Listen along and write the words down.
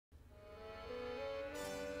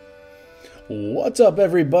What's up,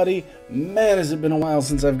 everybody? Man, has it been a while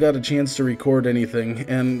since I've got a chance to record anything,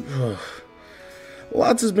 and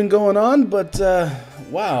lots has been going on, but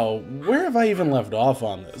wow, where have I even left off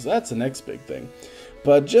on this? That's the next big thing.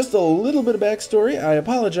 But just a little bit of backstory. I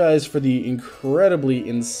apologize for the incredibly,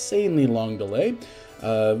 insanely long delay.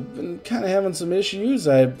 Been kind of having some issues.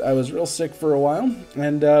 I was real sick for a while,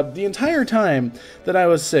 and the entire time that I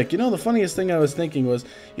was sick, the funniest thing I was thinking was,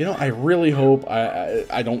 I really hope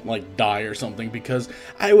I don't, like, die or something, because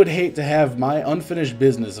I would hate to have my unfinished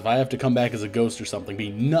business, if I have to come back as a ghost or something, be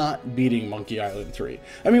not beating Monkey Island 3.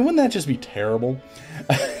 I mean, wouldn't that just be terrible?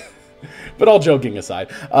 But all joking aside,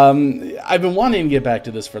 I've been wanting to get back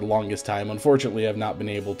to this for the longest time. Unfortunately, I've not been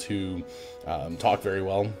able to talk very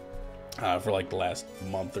well for like the last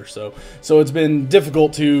month or so. So it's been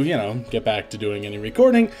difficult to, get back to doing any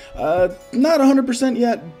recording. Not 100%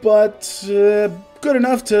 yet, but good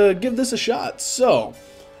enough to give this a shot. So,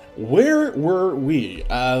 where were we?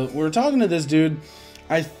 We were talking to this dude.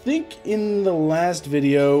 I think in the last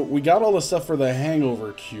video, we got all the stuff for the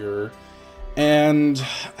hangover cure. And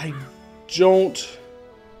I don't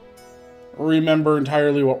remember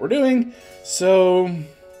entirely what we're doing, so...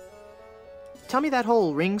 Tell me that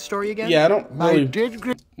whole ring story again? Yeah, I don't really...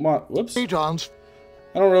 Whoops. I don't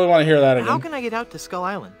really want to hear that again. How can I get out to Skull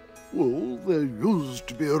Island? Well, there used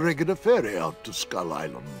to be a regular ferry out to Skull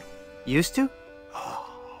Island. Used to?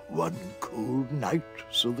 One cold night,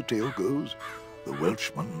 so the tale goes, the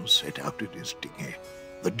Welshman set out in his dinghy.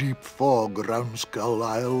 The deep fog around Skull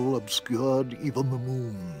Isle obscured even the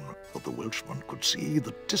moon, but the Welshman could see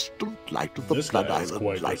the distant light of the Plunder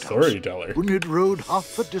Island lighthouse. When it rowed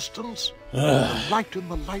half the distance, the light in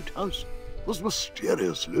the lighthouse was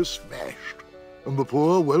mysteriously smashed, and the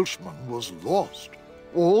poor Welshman was lost,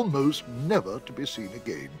 almost never to be seen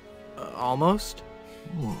again. Almost?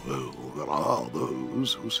 Well, there are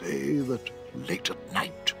those who say that late at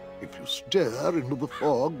night, if you stare into the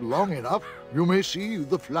fog long enough, you may see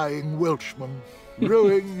the flying Welshman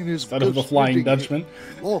rowing in his instead of the flying Dutchman,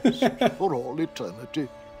 lost for all eternity.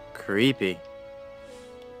 Creepy.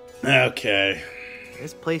 Okay.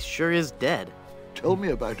 This place sure is dead. Tell me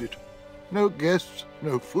about it. No guests,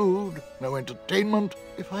 no food, no entertainment.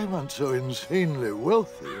 If I weren't so insanely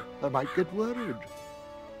wealthy, I might get worried.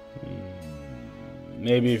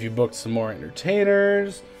 Maybe if you booked some more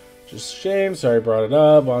entertainers. Just a shame. Sorry I brought it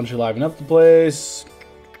up. Why don't you liven up the place?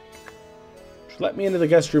 Just let me into the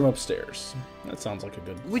guest room upstairs. That sounds like a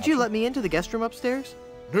good Would you let me into the guest room upstairs?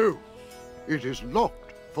 No. It is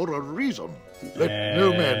locked for a reason. Let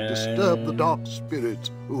no man disturb the dark spirits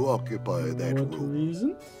who occupy that room. What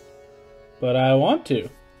reason? But I want to.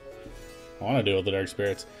 I want to deal with the dark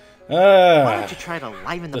spirits. Why don't you try to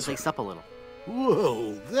liven the place up a little?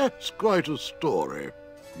 Well, that's quite a story.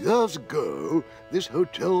 Years ago, this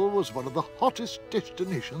hotel was one of the hottest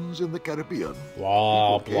destinations in the Caribbean.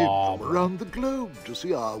 Blah, People came blah, from around the globe to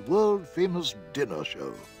see our world-famous dinner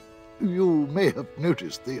show. You may have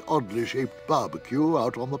noticed the oddly shaped barbecue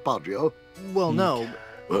out on the patio. Well, no.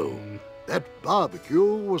 Well, that barbecue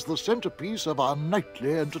was the centerpiece of our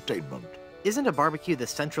nightly entertainment. Isn't a barbecue the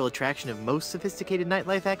central attraction of most sophisticated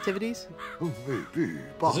nightlife activities? Maybe,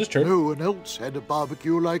 but Is this true? no one else had a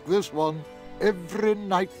barbecue like this one. Every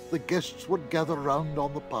night the guests would gather round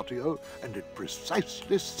on the patio, and at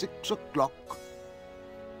precisely 6 o'clock...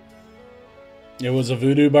 It was a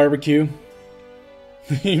voodoo barbecue.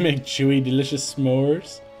 You make chewy, delicious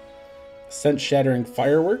s'mores. Scent-shattering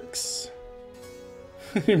fireworks.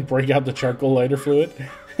 Break out the charcoal lighter fluid.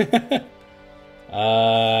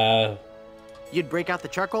 You'd break out the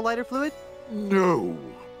charcoal lighter fluid? No.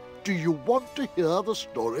 Do you want to hear the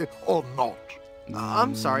story or not?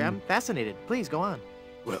 I'm sorry, I'm fascinated. Please, go on.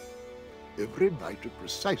 Well, every night at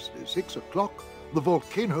precisely 6 o'clock, the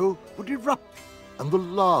volcano would erupt, and the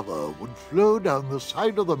lava would flow down the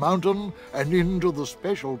side of the mountain and into the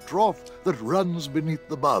special trough that runs beneath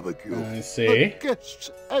the barbecue. I see. The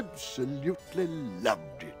guests absolutely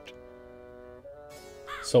loved it.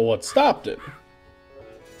 So what stopped it?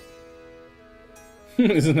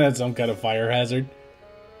 Isn't that some kind of fire hazard?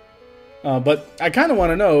 But I kind of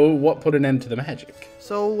want to know what put an end to the magic.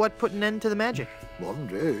 So what put an end to the magic? One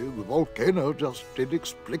day, the volcano just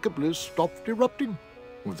inexplicably stopped erupting.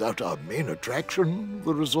 Without our main attraction,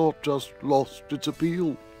 the resort just lost its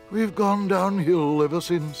appeal. We've gone downhill ever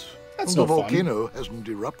since. That's and no the fun. volcano hasn't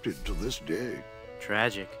erupted to this day.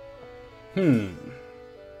 Tragic. We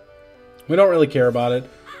don't really care about it.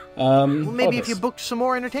 Well, maybe if you booked some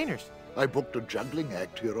more entertainers. I booked a juggling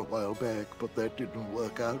act here a while back, but that didn't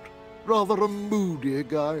work out. Rather a moody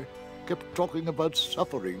guy. Kept talking about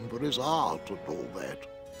suffering for his art and all that.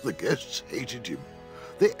 The guests hated him.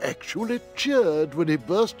 They actually cheered when he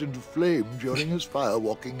burst into flame during his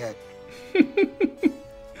firewalking act.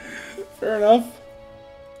 Fair enough.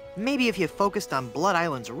 Maybe if you focused on Blood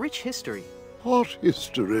Island's rich history. What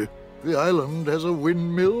history? The island has a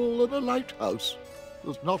windmill and a lighthouse.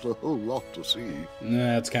 There's not a whole lot to see.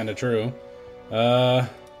 That's kind of true.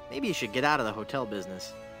 Maybe you should get out of the hotel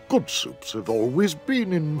business. Good soups have always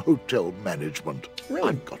been in hotel management. Really?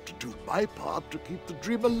 I've got to do my part to keep the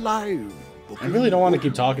dream alive. I really don't want to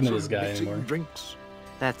keep talking to this guy Mixing anymore. Drinks.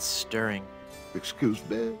 That's stirring. Excuse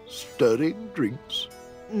me, stirring drinks.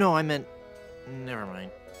 No, I meant... Never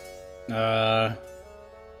mind.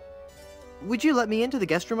 Would you let me into the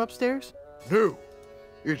guest room upstairs? No,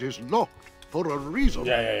 it is locked for a reason.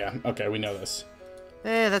 Yeah. Okay, we know this.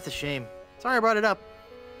 That's a shame. Sorry I brought it up.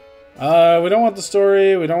 We don't want the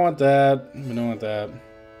story. We don't want that. We don't want that.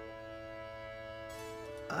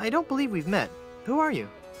 I don't believe we've met. Who are you?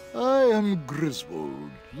 I am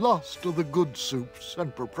Griswold, last of the good soups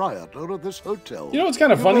and proprietor of this hotel. You know what's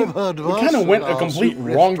kind of funny? We kind of went a complete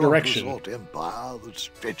wrong direction. Resort empire that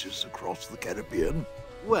stretches across the Caribbean.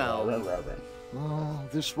 Well,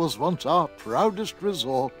 This was once our proudest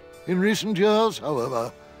resort. In recent years,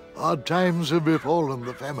 however, hard times have befallen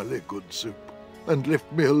the family Good Soup and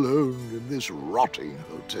left me alone in this rotting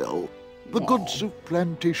hotel. The Good Soup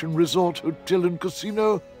Plantation Resort Hotel and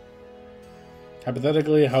Casino.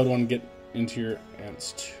 Hypothetically, how would one get into your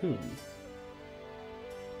aunt's tomb?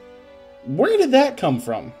 Where did that come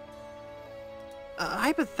from?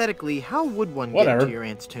 hypothetically, how would one Whatever. get to your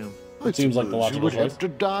aunt's tomb? It seems like the suppose you logical would choice. have to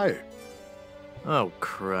die. Oh,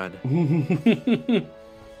 crud.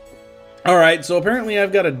 Alright, so apparently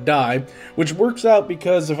I've got to die, which works out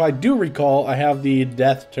because if I do recall, I have the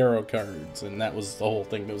Death Tarot cards, and that was the whole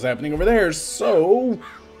thing that was happening over there, so...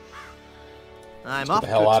 I'm get off the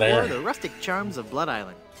to hell outta explore here. the rustic charms of Blood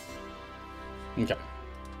Island. Okay.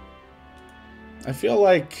 I feel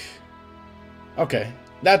like... Okay,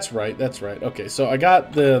 that's right. Okay, so I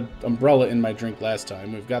got the umbrella in my drink last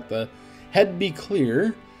time. We've got the head be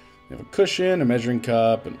clear. We have a cushion, a measuring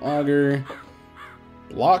cup, an auger,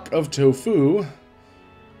 block of tofu,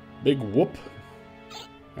 big whoop.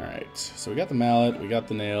 Alright, so we got the mallet, we got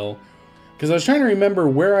the nail. Because I was trying to remember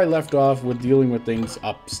where I left off with dealing with things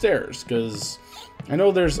upstairs. Because I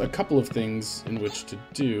know there's a couple of things in which to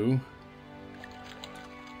do.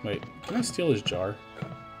 Wait, can I steal his jar?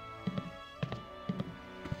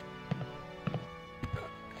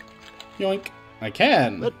 Yoink. I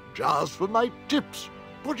can. That jar's for my tips.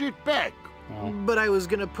 Put it back. Oh. But I was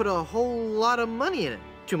gonna put a whole lot of money in it.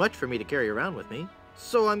 Too much for me to carry around with me.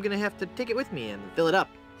 So I'm gonna have to take it with me and fill it up.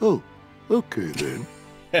 Oh, okay then.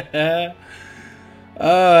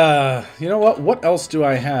 You know what? What else do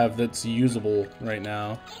I have that's usable right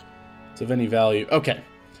now? It's of any value. Okay.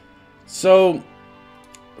 So,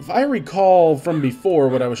 if I recall from before,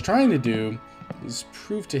 what I was trying to do is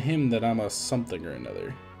prove to him that I'm a something or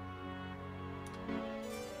another.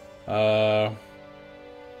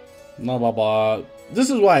 Blah, blah, blah. This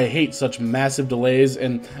is why I hate such massive delays,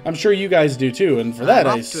 and I'm sure you guys do too, and for that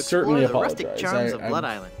I'm I off to certainly explore the rustic apologize. charms of Blood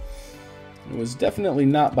Island. It was definitely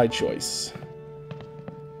not by choice.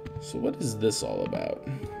 So what is this all about?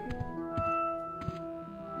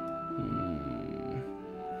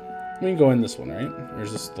 We can go in this one, right? Or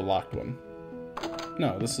is this the locked one?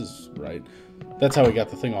 No, this is right. That's how we got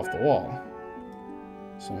the thing off the wall.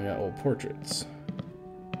 So we got old portraits.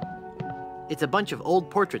 It's a bunch of old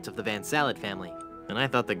portraits of the Van Salad family. And I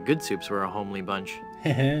thought the Good Soups were a homely bunch.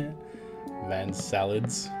 Van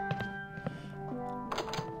Salads.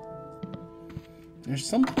 There's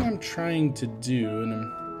something I'm trying to do in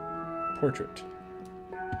a portrait.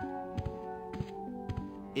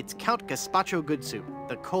 It's Count Gazpacho Good Soup,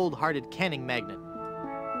 the cold-hearted canning magnate.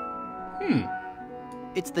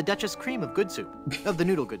 It's the Duchess Cream of Good Soup, of the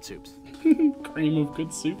Noodle Good Soups. Cream of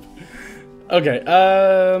good soup. Okay,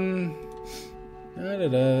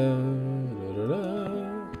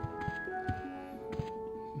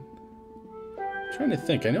 trying to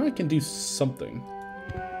think. I know I can do something.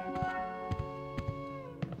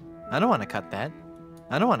 I don't want to cut that.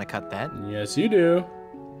 I don't want to cut that. Yes, you do.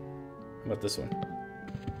 How about this one?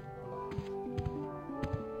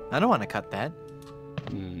 I don't want to cut that.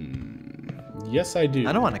 Yes, I do.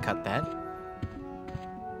 I don't want to cut that.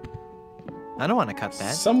 I don't want to cut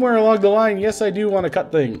that. Somewhere along the line, yes, I do want to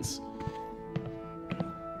cut things.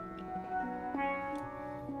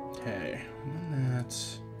 Okay,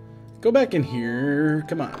 that's... Go back in here.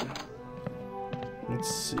 Come on.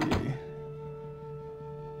 Let's see.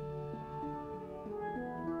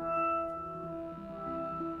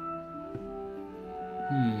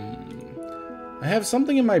 I have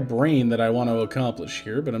something in my brain that I want to accomplish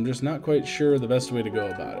here, but I'm just not quite sure the best way to go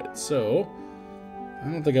about it. So,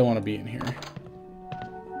 I don't think I want to be in here.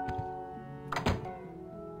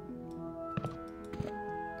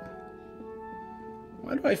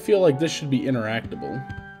 Why do I feel like this should be interactable?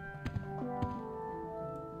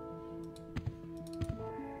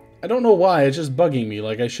 I don't know why, it's just bugging me,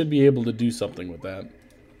 like I should be able to do something with that.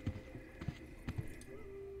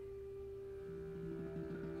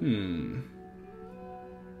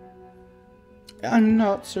 I'm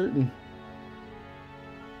not certain.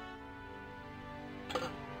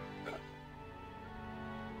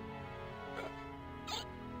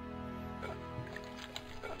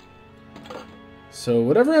 So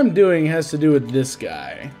whatever I'm doing has to do with this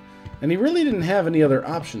guy. And he really didn't have any other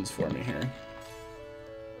options for me here.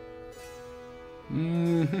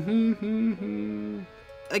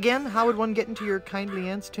 Again, how would one get into your kindly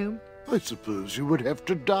aunt's tomb? I suppose you would have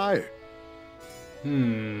to die.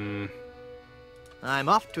 I'm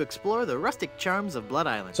off to explore the rustic charms of Blood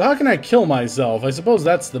Island. So how can I kill myself? I suppose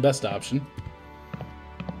that's the best option.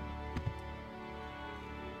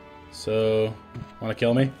 So, want to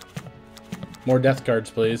kill me? More death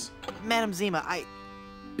cards, please. Madam Zima,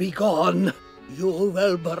 Begone! You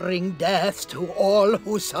will bring death to all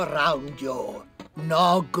who surround you.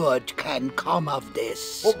 No good can come of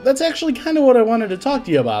this. Well, that's actually kind of what I wanted to talk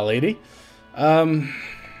to you about, lady. Boy,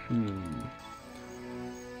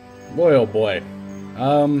 oh boy.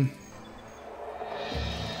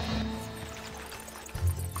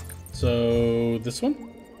 So, this one?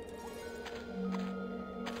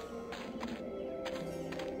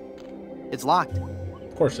 it's locked.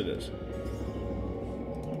 Of course it is.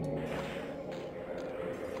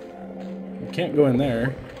 You can't go in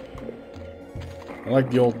there. I like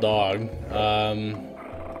the old dog.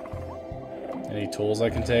 Any tools I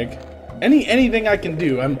can take? Anything I can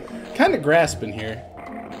do. I'm kind of grasping here.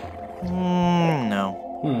 No.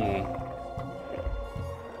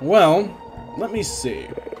 Well, let me see.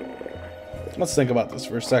 Let's think about this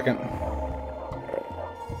for a second.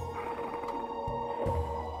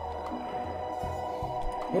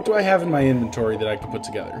 What do I have in my inventory that I can put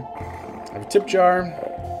together? I have a tip jar.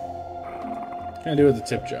 What can I do with the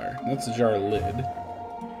tip jar? That's the jar lid.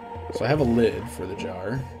 So I have a lid for the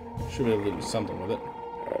jar. Should be able to do something with it.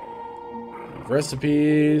 I have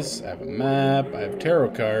recipes. I have a map. I have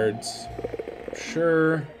tarot cards.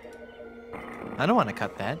 Sure. I don't want to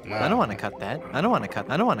cut that. No. I don't want to cut that. I don't want to cut.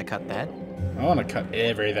 I don't want to cut that. I want to cut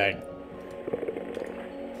everything.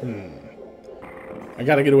 I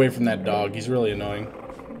gotta get away from that dog. He's really annoying.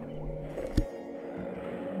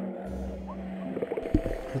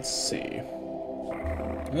 Let's see.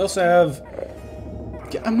 We also have...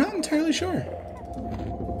 I'm not entirely sure.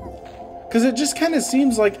 Because it just kind of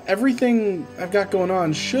seems like everything I've got going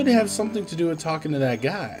on should have something to do with talking to that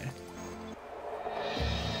guy.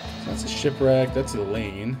 So that's a shipwreck. That's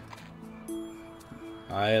Elaine.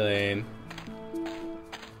 Hi, Elaine.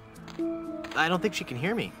 I don't think she can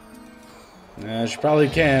hear me. She probably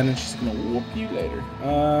can, and she's gonna whoop you later.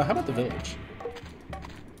 How about the village?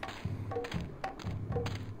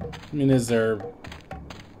 I mean, is there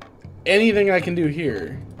anything I can do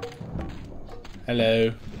here?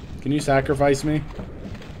 Hello. Can you sacrifice me?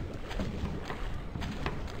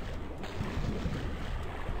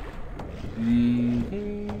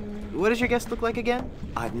 What does your guest look like again?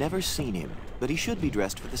 I've never seen him, but he should be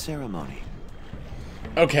dressed for the ceremony.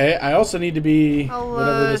 Okay, I also need to be whatever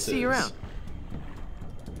I'll this see is. you around.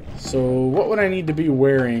 So, what would I need to be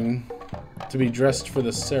wearing to be dressed for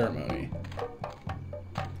the ceremony?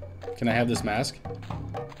 Can I have this mask?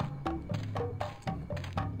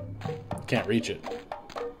 Can't reach it.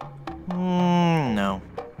 No.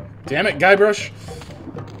 Damn it, Guybrush!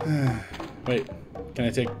 Wait, can I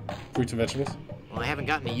take fruits and vegetables? Well, I haven't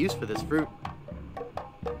gotten any use for this fruit.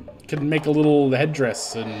 Could make a little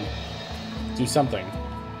headdress and do something.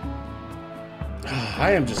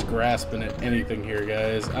 I am just grasping at anything here,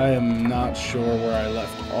 guys. I am not sure where I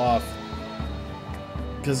left off.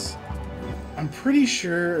 Because I'm pretty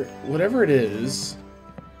sure whatever it is...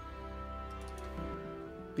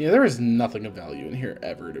 Yeah, there is nothing of value in here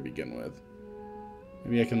ever to begin with.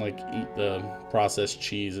 Maybe I can, like, eat the processed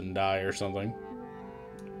cheese and die or something.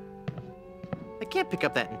 I can't pick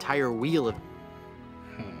up that entire wheel of...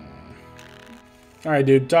 Alright,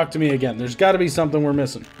 dude, talk to me again. There's got to be something we're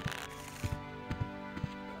missing.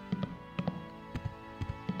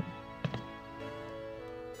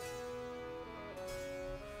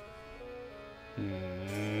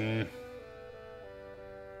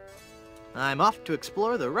 I'm off to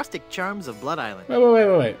explore the rustic charms of Blood Island.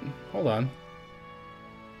 Wait. Hold on.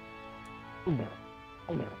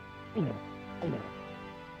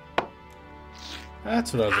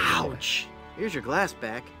 That's what I was looking for. Ouch! Here's your glass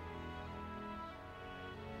back.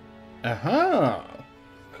 Uh-huh.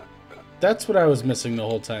 That's what I was missing the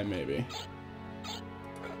whole time, maybe.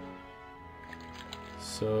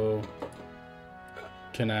 So,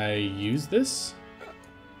 can I use this?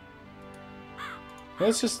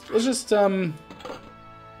 Let's just, The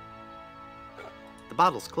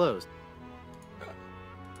bottle's closed.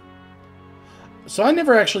 So I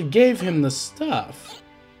never actually gave him the stuff.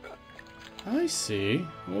 I see.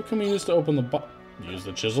 What can we use to open the bottle? Use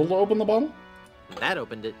the chisel to open the bottle? That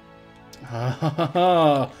opened it.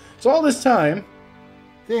 So all this time...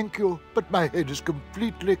 Thank you, but my head is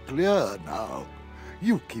completely clear now.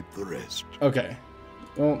 You keep the rest. Okay.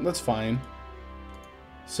 Well, that's fine.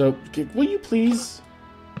 So, will you please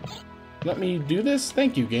let me do this?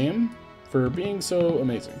 Thank you, game, for being so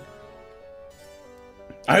amazing.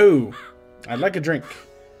 Oh, I'd like a drink.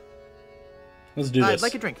 Let's do this. I'd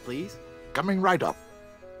like a drink, please. Coming right up.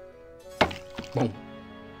 Boom.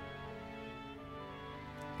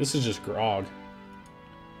 This is just grog.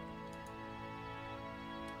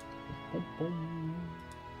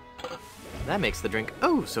 That makes the drink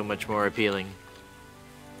oh so much more appealing.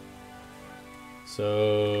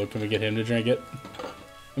 So, can we get him to drink it?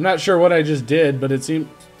 I'm not sure what I just did, but it seemed...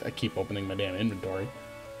 I keep opening my damn inventory.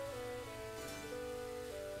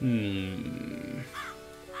 Maybe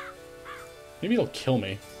it'll kill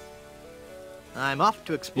me. I'm off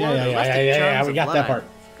to explore Yeah, the rustic charms we of got Blood that part.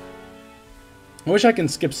 Island. I wish I can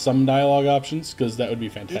skip some dialogue options, because that would be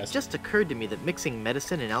It fantastic. just occurred to me that mixing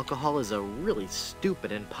medicine and alcohol is a really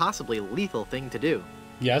stupid and possibly lethal thing to do.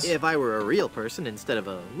 Yes? If I were a real person instead of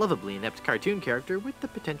a lovably inept cartoon character with the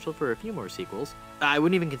potential for a few more sequels, I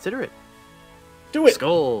wouldn't even consider it. Do it!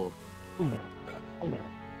 Skull!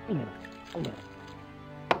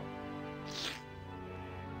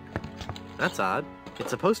 That's odd. It's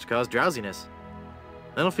supposed to cause drowsiness.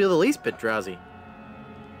 I don't feel the least bit drowsy.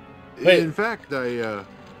 Wait. In fact, I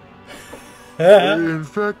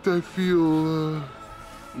feel,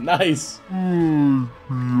 Nice. And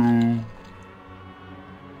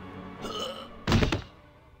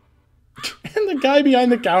the guy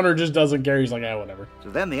behind the counter just doesn't care. He's like, ah, whatever. So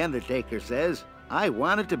then the Undertaker says, I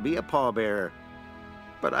wanted to be a pallbearer,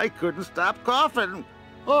 but I couldn't stop coughing.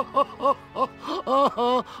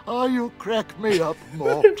 Oh, you crack me up,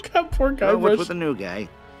 Mort. God, poor So what's Guybrush. with the new guy?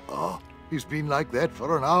 Oh, he's been like that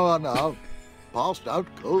for an hour now. Passed out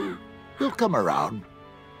cold. He'll come around.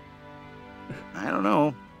 I don't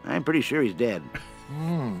know. I'm pretty sure he's dead.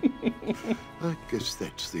 I guess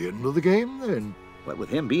that's the end of the game, then. But with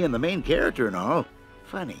him being the main character and all,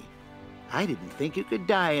 funny. I didn't think you could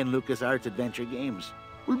die in LucasArts adventure games.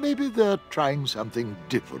 Well, maybe they're trying something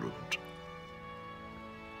different.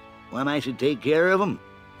 When I should take care of him.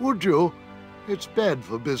 Would you? It's bad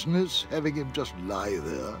for business, having him just lie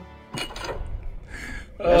there.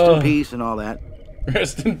 Rest in peace and all that.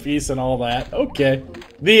 Rest in peace and all that. Okay.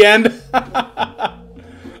 The end.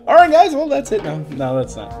 Alright, guys. Well, that's it. No,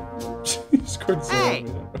 that's not. Scored so Hey!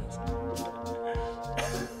 many.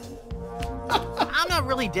 I'm not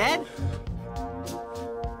really dead.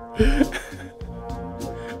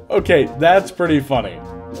 Okay, that's pretty funny.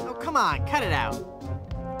 Oh, come on, cut it out.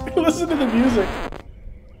 Listen to the music.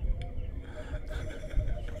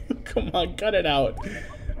 Come on, cut it out.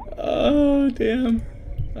 Oh, damn.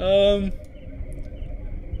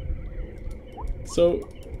 So,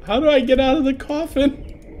 how do I get out of the coffin?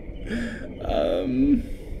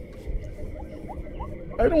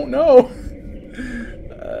 I don't know.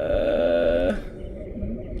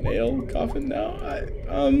 Nail coffin now?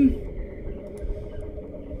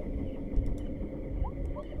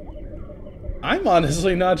 I'm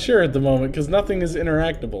honestly not sure at the moment because nothing is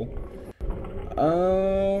interactable.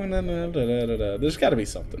 Oh, no. There's got to be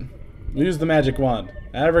something. Use the magic wand.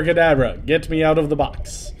 Abracadabra, get me out of the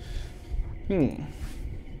box.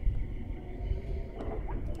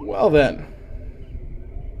 Well then.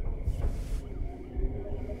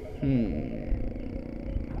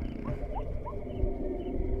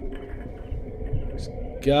 There's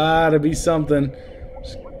gotta be something.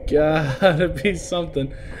 There's gotta be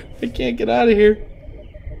something. I can't get out of here.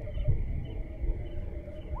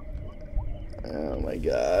 Oh my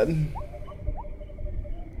god.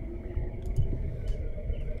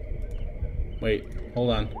 Wait,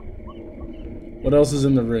 hold on. What else is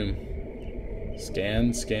in the room?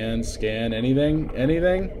 Scan. Anything?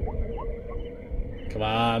 Come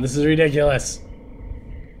on, this is ridiculous.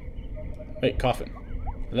 Wait, coffin.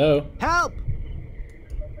 Hello? Help!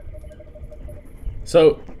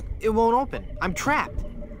 So, It won't open. I'm trapped.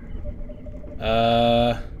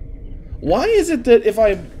 why is it that if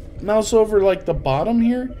I mouse over like the bottom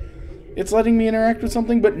here, it's letting me interact with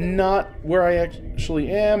something, but not where I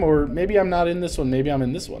actually am. Or maybe I'm not in this one. Maybe I'm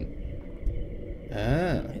in this one.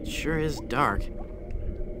 Ah. It sure is dark.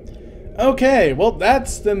 Okay, well,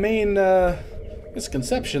 that's the main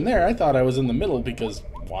misconception there. I thought I was in the middle because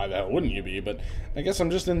why the hell wouldn't you be? But I guess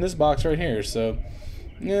I'm just in this box right here, so...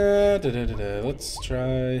 let's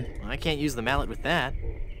try... I can't use the mallet with that.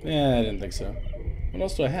 Yeah, I didn't think so. What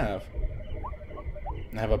else do I have?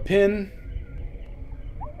 I have a pin.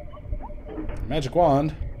 Magic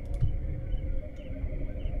wand.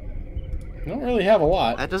 I don't really have a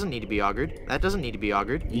lot. That doesn't need to be augured. That doesn't need to be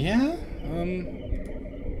augured. Yeah?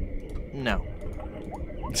 No.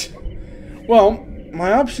 Well,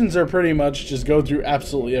 my options are pretty much just go through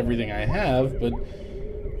absolutely everything I have, but...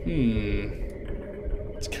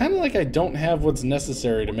 It's kind of like I don't have what's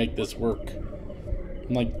necessary to make this work.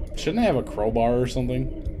 I'm like, shouldn't I have a crowbar or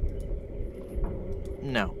something?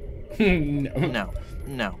 No. No. No.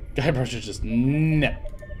 No. Guybrush is just no.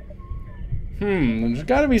 There's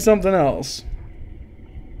gotta be something else.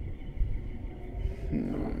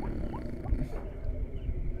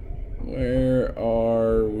 Where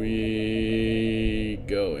are we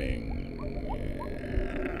going?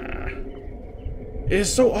 It's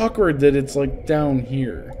so awkward that it's like down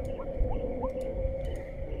here.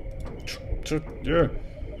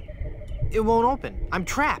 It won't open. I'm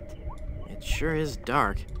trapped. It sure is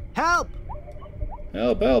dark. Help!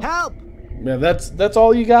 Help, help. Help! Yeah, that's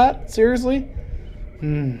all you got? Seriously?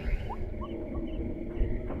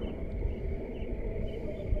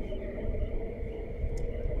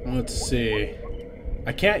 Let's see.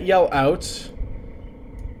 I can't yell out.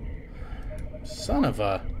 Son of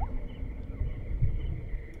a...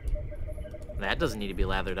 That doesn't need to be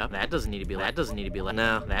lathered up. That doesn't need to be. That doesn't need to be.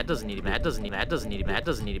 No, that doesn't need to. That doesn't need. That doesn't need. That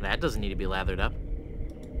doesn't need. That doesn't need to be lathered up.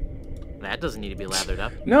 That doesn't need to be lathered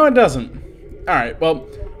up. No, it doesn't. All right. Well,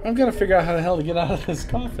 I've got to figure out how the hell to get out of this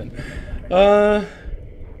coffin. I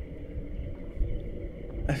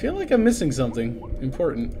feel like I'm missing something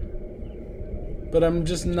important, but I'm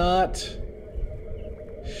just not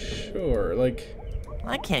sure. Like,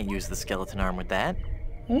 I can't use the skeleton arm with that.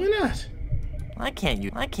 why not? I can't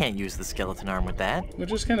use the skeleton arm with that. It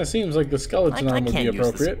just kind of seems like the skeleton arm would be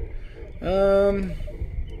appropriate.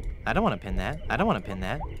 I don't want to pin that. I don't want to pin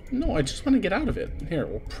that. No, I just want to get out of it. Here,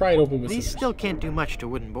 we'll pry it open with These scissors. still can't do much to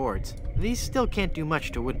wooden boards. These still can't do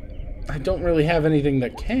much to wooden... I don't really have anything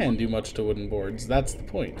that can do much to wooden boards. That's the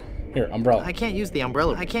point. Here, umbrella. I can't use the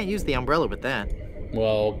umbrella. I can't use the umbrella with that.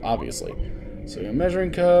 Well, obviously. So a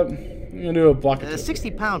measuring cup. I'm gonna do a block of A tofu.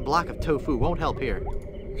 60-pound block of tofu won't help here.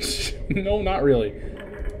 No, not really.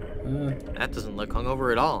 That doesn't look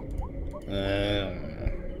hungover at all.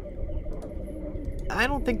 I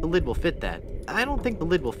don't think the lid will fit that. I don't think the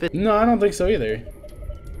lid will fit. No, I don't think so either.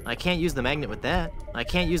 I can't use the magnet with that. I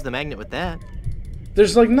can't use the magnet with that.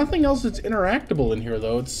 There's like nothing else that's interactable in here,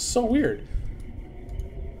 though. It's so weird.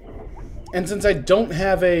 And since I don't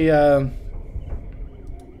have a,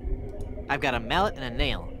 I've got a mallet and a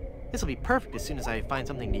nail. This will be perfect as soon as I find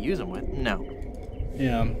something to use them with. No.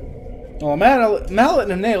 Yeah. Well, a mallet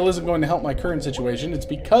and a nail isn't going to help my current situation. It's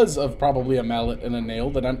because of probably a mallet and a nail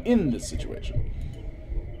that I'm in this situation.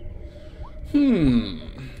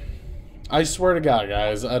 I swear to God,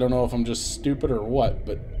 guys, I don't know if I'm just stupid or what,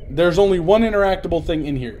 but there's only one interactable thing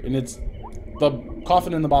in here, and it's the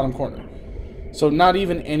coffin in the bottom corner. So not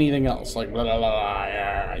even anything else. Like, blah, blah, blah,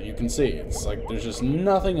 yeah, you can see. It's like there's just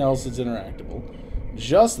nothing else that's interactable.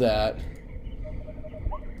 Just that.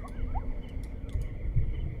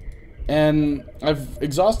 And I've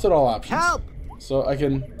exhausted all options. Help! So I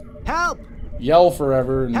can Help! yell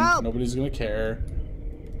forever and Help! nobody's gonna care.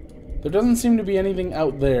 There doesn't seem to be anything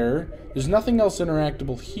out there. There's nothing else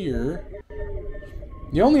interactable here.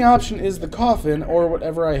 The only option is the coffin or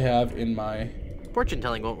whatever I have in my... Fortune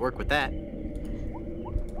telling won't work with that.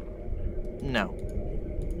 No.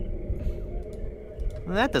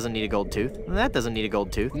 That doesn't need a gold tooth. That doesn't need a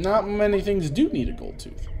gold tooth. Not many things do need a gold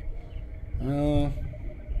tooth.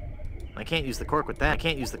 I can't use the cork with that. I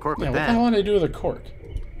can't use the cork Yeah, with what the hell that. would I do with a cork?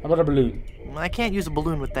 How about a balloon? I can't use a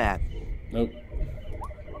balloon with that. Nope.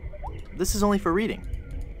 This is only for reading.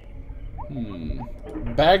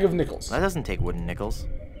 Bag of nickels. That doesn't take wooden nickels.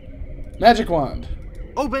 Magic wand.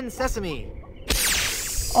 Open sesame!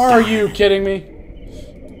 Are you kidding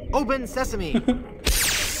me? Open sesame!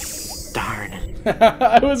 Darn.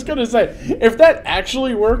 I was gonna say, if that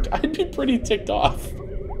actually worked, I'd be pretty ticked off.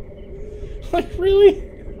 Like, really?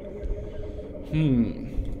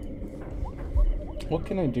 What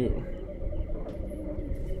can I do?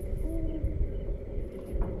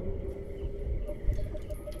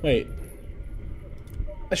 Wait.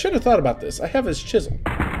 I should have thought about this. I have his chisel.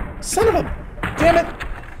 Son of a... Damn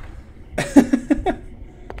it!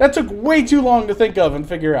 That took way too long to think of and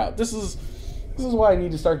figure out. This is why I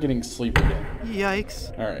need to start getting sleep again.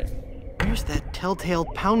 Yikes. Alright. Where's that telltale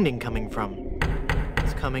pounding coming from?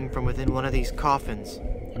 It's coming from within one of these coffins.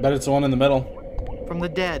 I bet it's the one in the middle. From the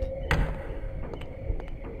dead.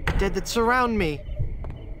 The dead that surround me.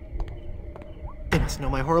 They must know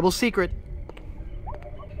my horrible secret.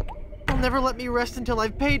 They'll never let me rest until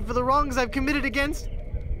I've paid for the wrongs I've committed against...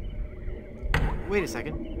 Wait a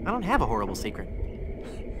second. I don't have a horrible secret.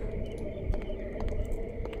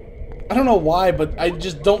 I don't know why, but I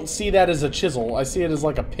just don't see that as a chisel. I see it as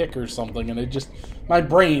like a pick or something, and it just... My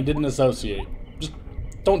brain didn't associate. Just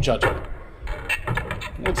don't judge it.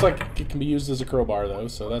 Looks like it can be used as a crowbar, though,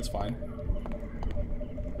 so that's fine.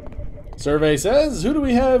 Survey says, who do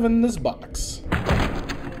we have in this box?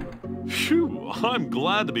 Phew, I'm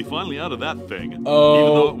glad to be finally out of that thing. Oh.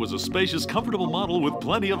 Even though it was a spacious, comfortable model with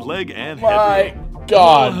plenty of leg and My headroom.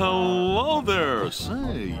 God. Well, hello there.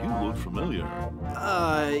 Say, you look familiar.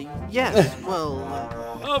 Yes, well,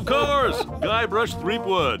 Of course, Guybrush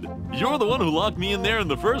Threepwood. You're the one who locked me in there in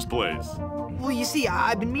the first place. Well, you see,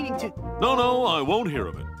 I've been meaning to... No, I won't hear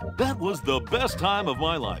of it. That was the best time of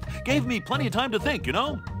my life. Gave me plenty of time to think, you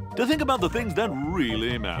know? To think about the things that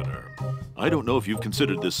really matter. I don't know if you've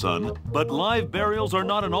considered this, son, but live burials are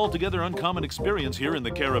not an altogether uncommon experience here in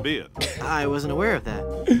the Caribbean. I wasn't aware of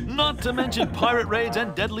that. Not to mention pirate raids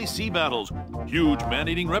and deadly sea battles, huge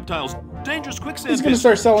man-eating reptiles, dangerous quicksand He's gonna pits,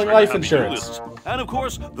 start selling life treasure insurance. lists, and of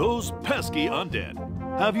course, those pesky undead.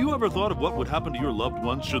 Have you ever thought of what would happen to your loved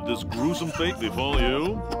ones should this gruesome fate befall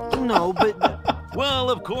you? No, but... Well,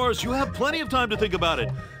 of course, you have plenty of time to think about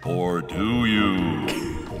it. Or do you?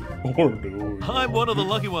 Or do we? I'm one of the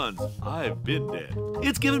lucky ones. I've been dead.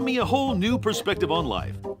 It's given me a whole new perspective on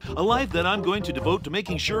life. A life that I'm going to devote to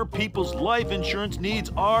making sure people's life insurance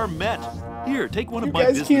needs are met. Here, take one You of my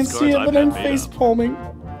guys business can't cards see it, I've but had I'm made face up. palming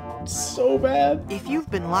so bad. If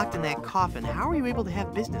you've been locked in that coffin, how are you able to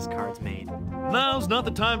have business cards made? Now's not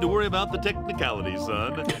the time to worry about the technicalities,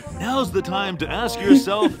 son. Now's the time to ask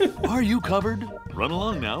yourself, are you covered? Run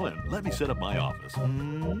along now and let me set up my office.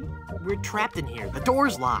 We're trapped in here. The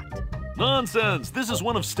door's locked. Nonsense! This is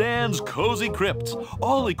one of Stan's cozy crypts,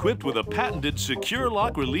 all equipped with a patented secure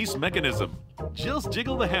lock release mechanism. Just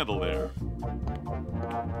jiggle the handle there.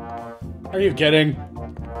 Are you kidding?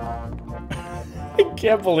 I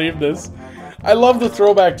can't believe this. I love the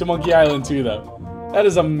throwback to Monkey Island too, though. That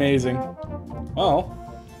is amazing. Well,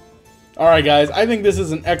 alright guys, I think this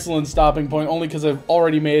is an excellent stopping point, only because I've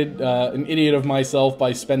already made an idiot of myself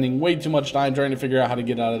by spending way too much time trying to figure out how to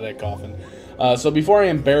get out of that coffin. So before I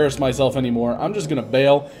embarrass myself anymore, I'm just going to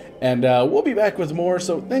bail, and we'll be back with more.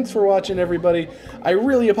 So thanks for watching, everybody. I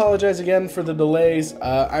really apologize again for the delays.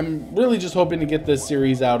 I'm really just hoping to get this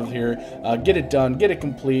series out of here, get it done, get it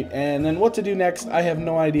complete, and then what to do next, I have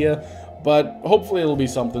no idea, but hopefully it'll be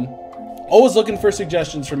something. Always looking for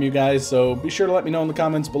suggestions from you guys, so be sure to let me know in the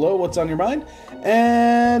comments below what's on your mind,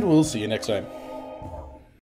 and we'll see you next time.